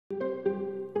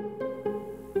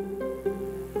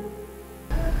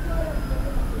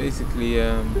basically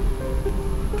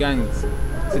gangs.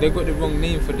 So they got the wrong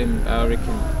name for them, I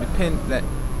reckon.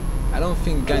 I don't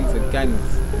think gangs are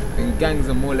gangs. I think gangs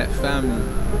are more like family.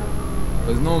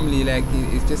 Because normally, like,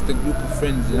 it's just a group of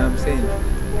friends, you know what I'm saying,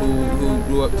 who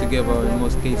grew up together in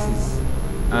most cases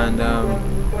and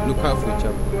look out for each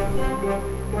other.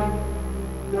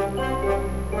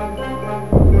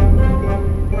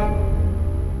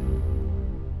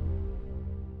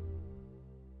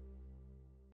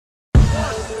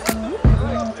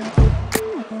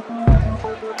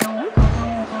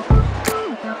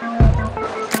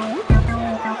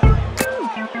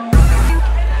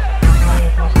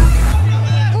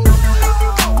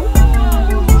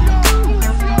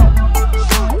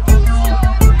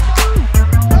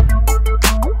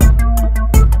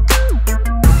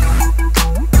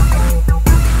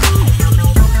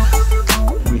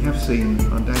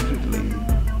 Undoubtedly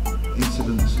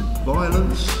incidents of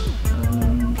violence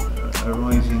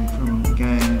arising from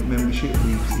gang membership.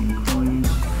 We've seen crimes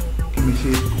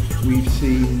committed. We've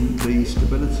seen the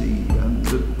stability and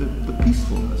the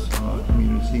peacefulness of our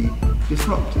community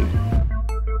disrupted.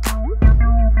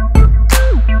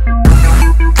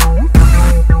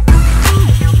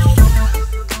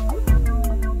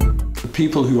 The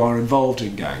people who are involved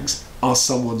in gangs are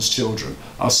someone's children,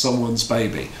 are someone's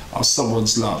baby, are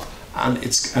someone's love, and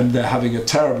they're having a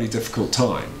terribly difficult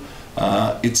time.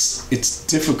 It's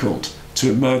difficult to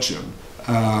imagine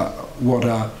what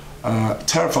a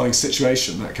terrifying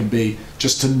situation that can be,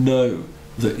 just to know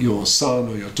that your son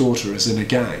or your daughter is in a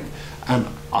gang. And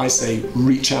I say,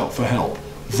 reach out for help.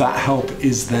 That help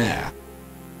is there.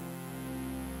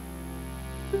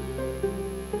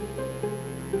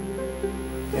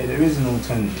 Yeah, there is an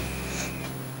alternative.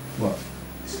 But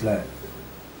it's like,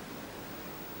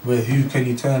 who can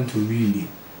you turn to really?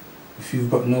 If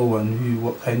you've got no one,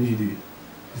 what can you do?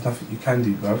 There's nothing you can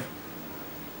do, bruv.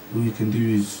 All you can do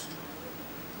is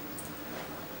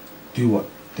do what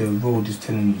the road is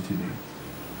telling you to do.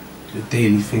 The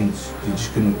daily things.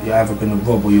 You're either gonna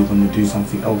rob or you're gonna do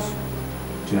something else.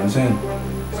 Do you know what I'm saying?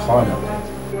 It's hard out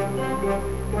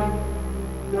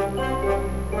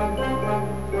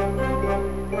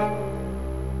there.